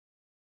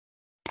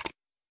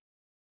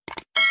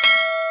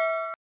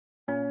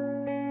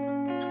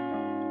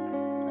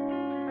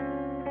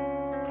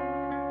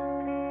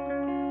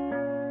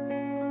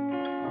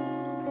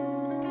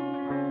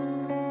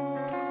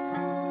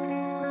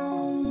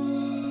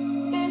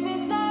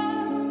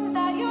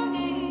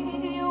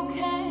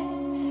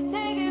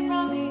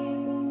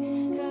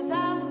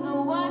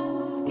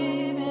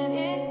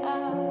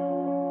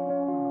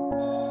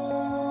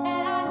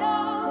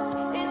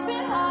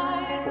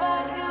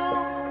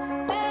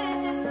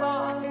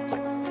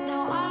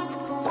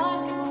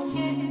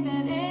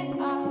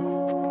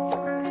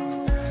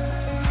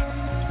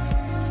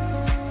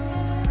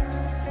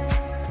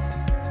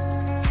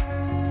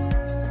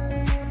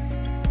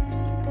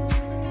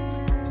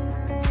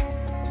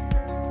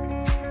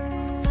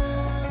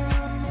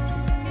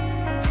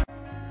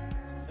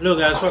Hello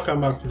guys,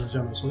 welcome back to the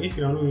channel. So if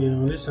you are new here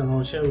on this channel,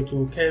 I'll share with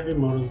you curvy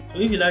models. So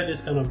if you like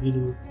this kind of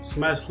video,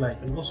 smash like,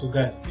 and also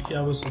guys, if you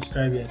haven't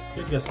subscribed yet,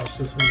 click the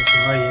subscription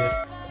button right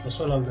here, as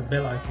well as the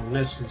bell icon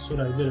next to it, so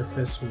that you'll be the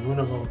first one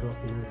whenever I drop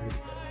a new video.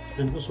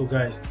 And also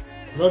guys,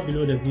 drop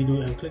below the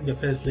video and click the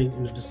first link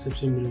in the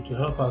description below to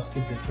help us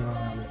keep the channel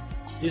running.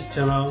 This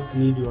channel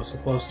needs your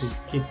support to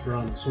keep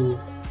running, so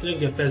click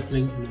the first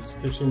link in the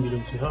description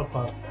below to help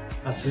us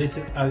as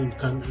little as you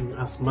can and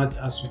as much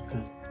as you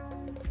can.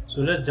 So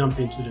let's jump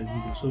into the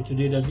video. So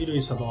today the video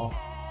is about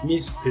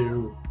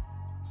misssperu.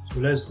 So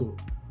let's go.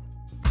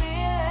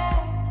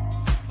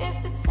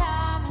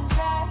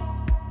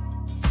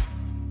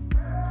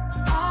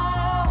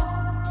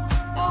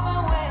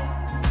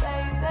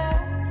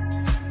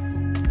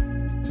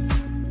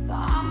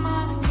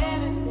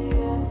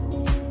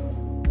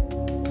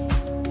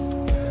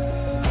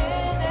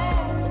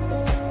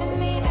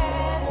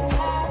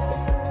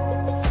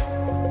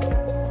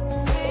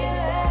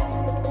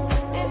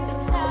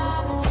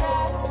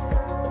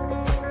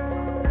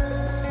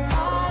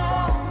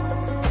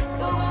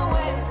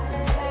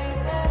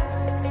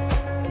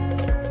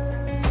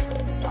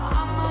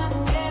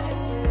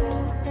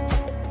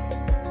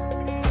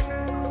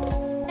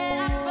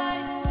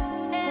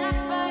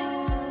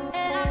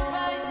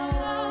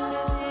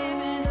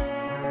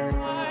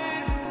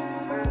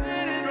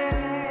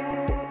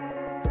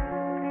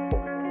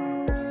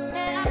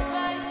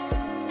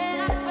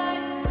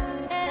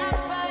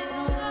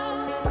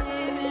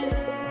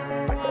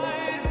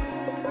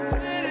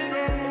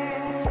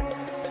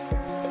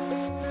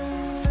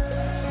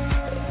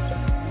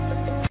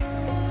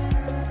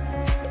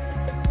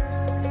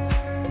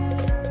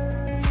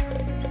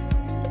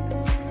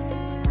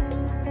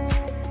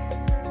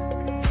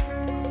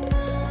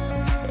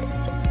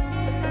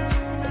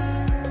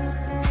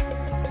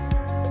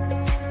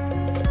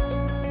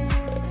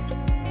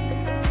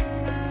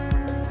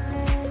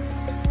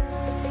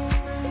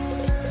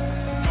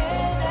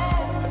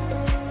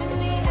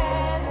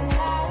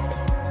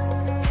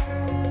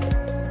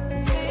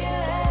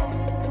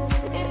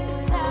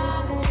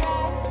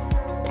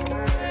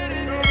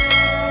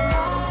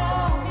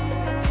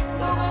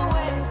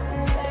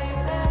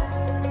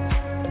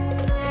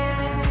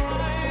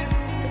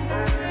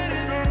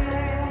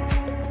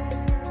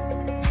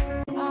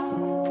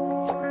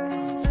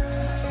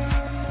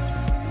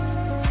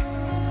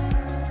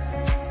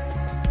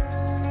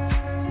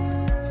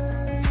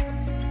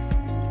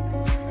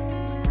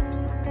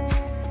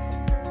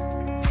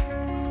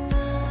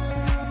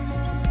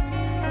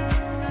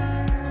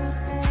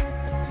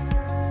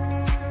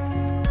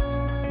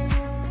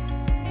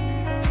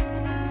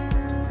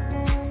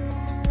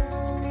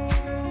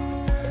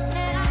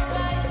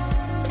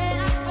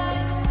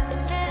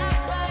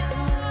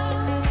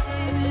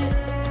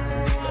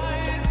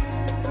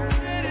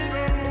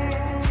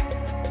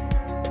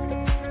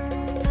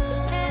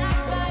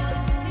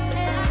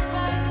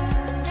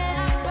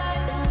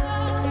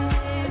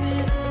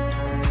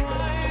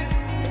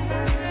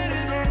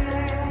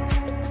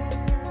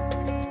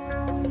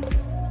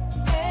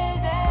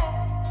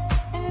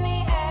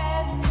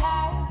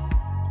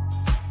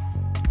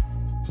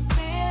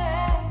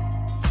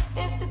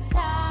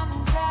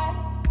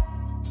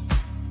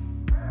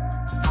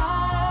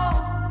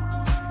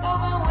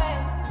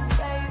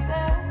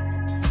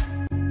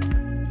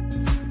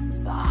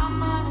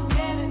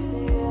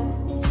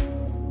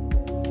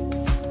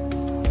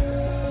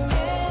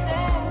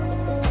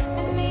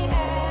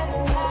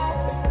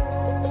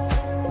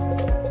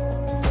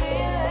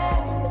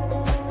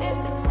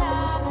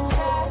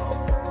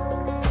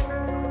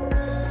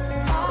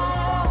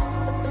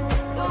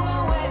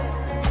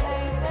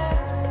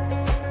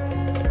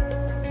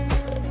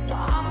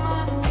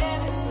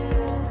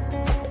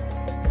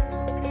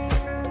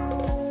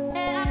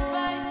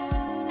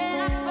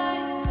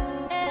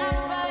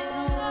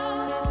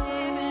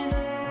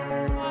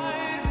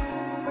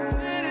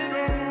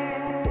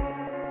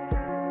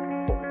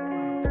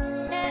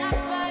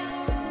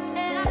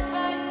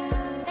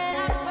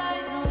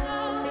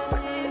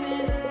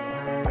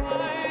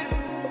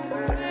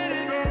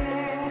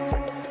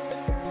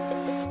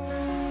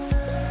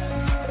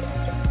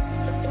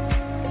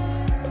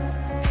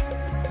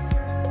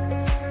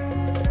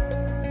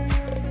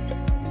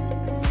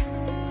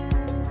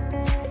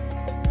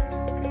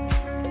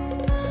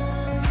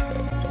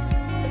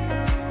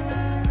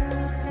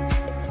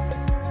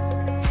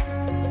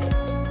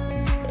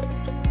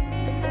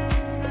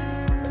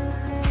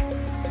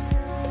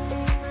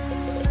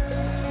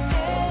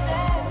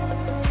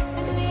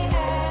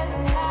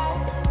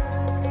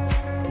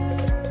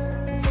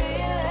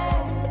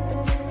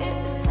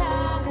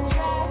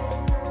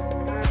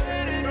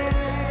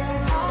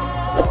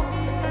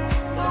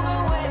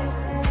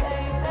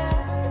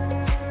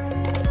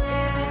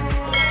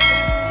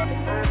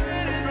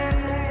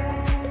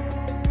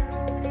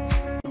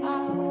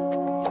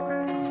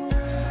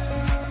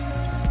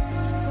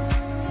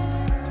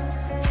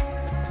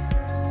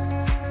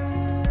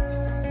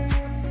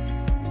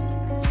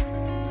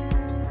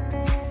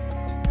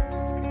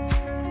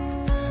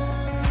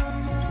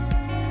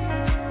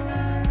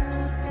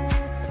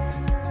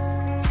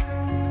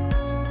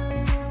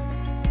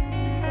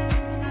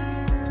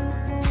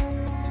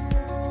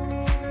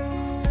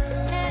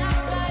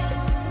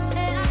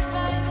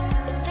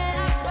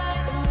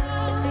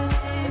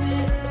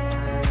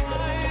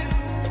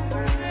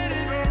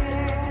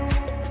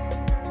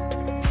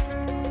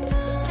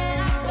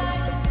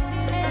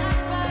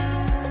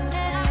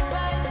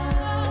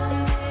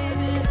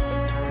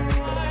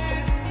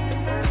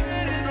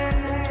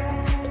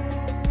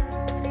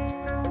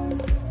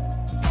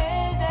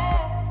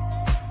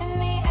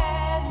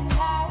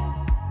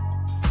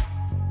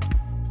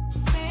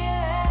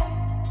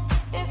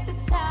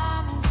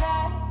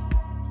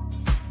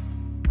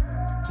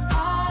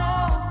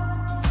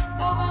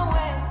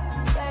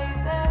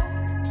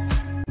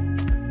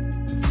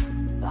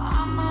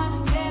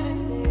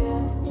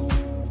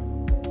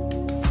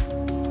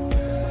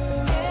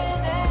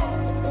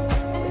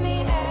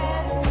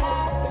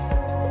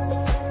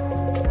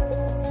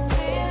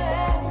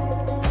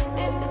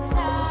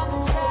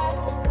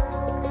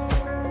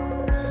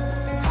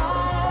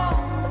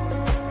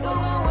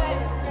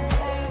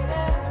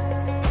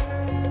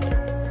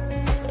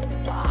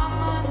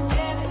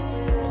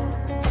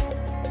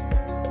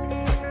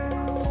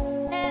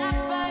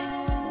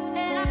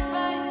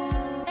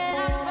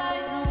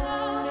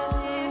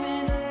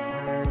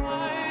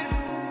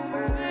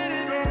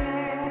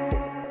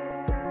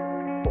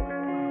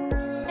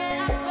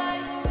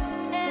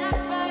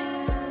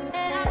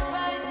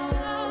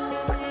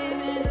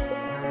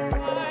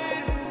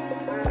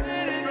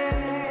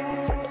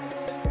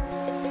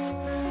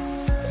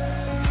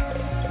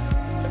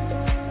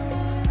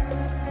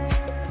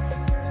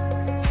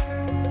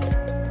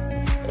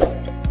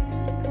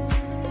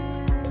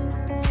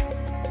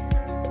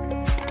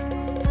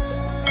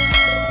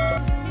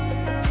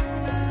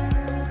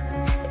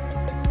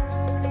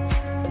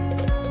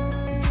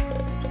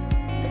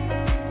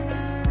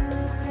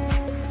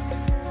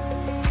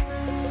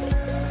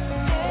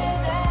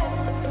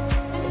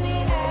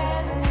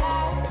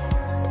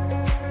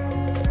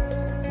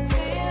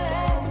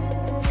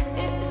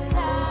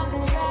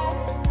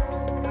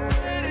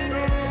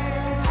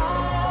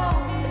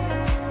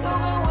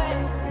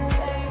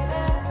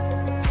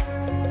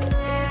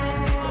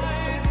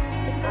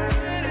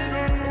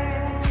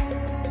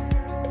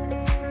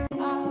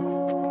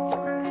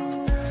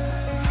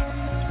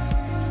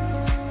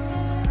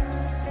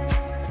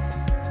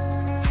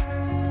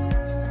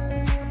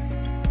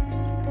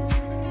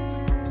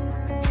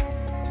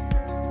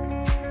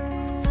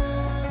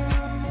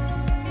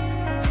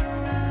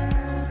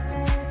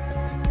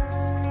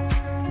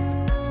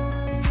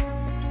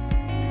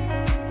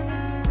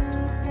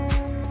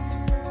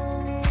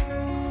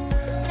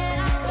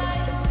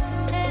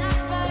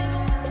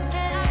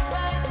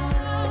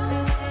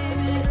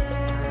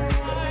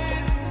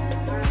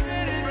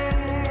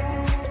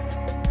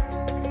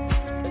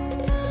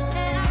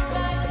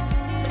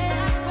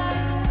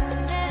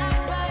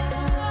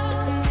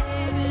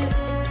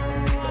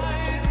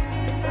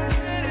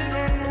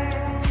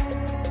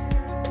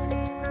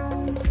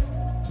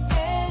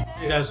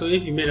 guys, so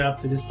if you made it up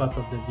to this part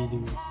of the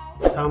video,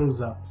 thumbs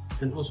up.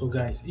 And also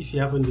guys, if you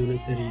haven't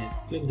donated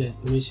yet, click the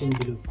donation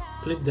below.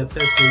 Click the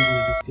first link in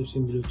the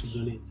description below to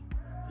donate.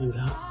 And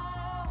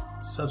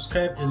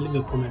subscribe and leave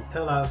a comment.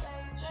 Tell us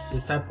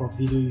the type of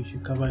video you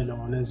should cover in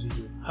our next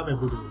video. Have a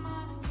good one.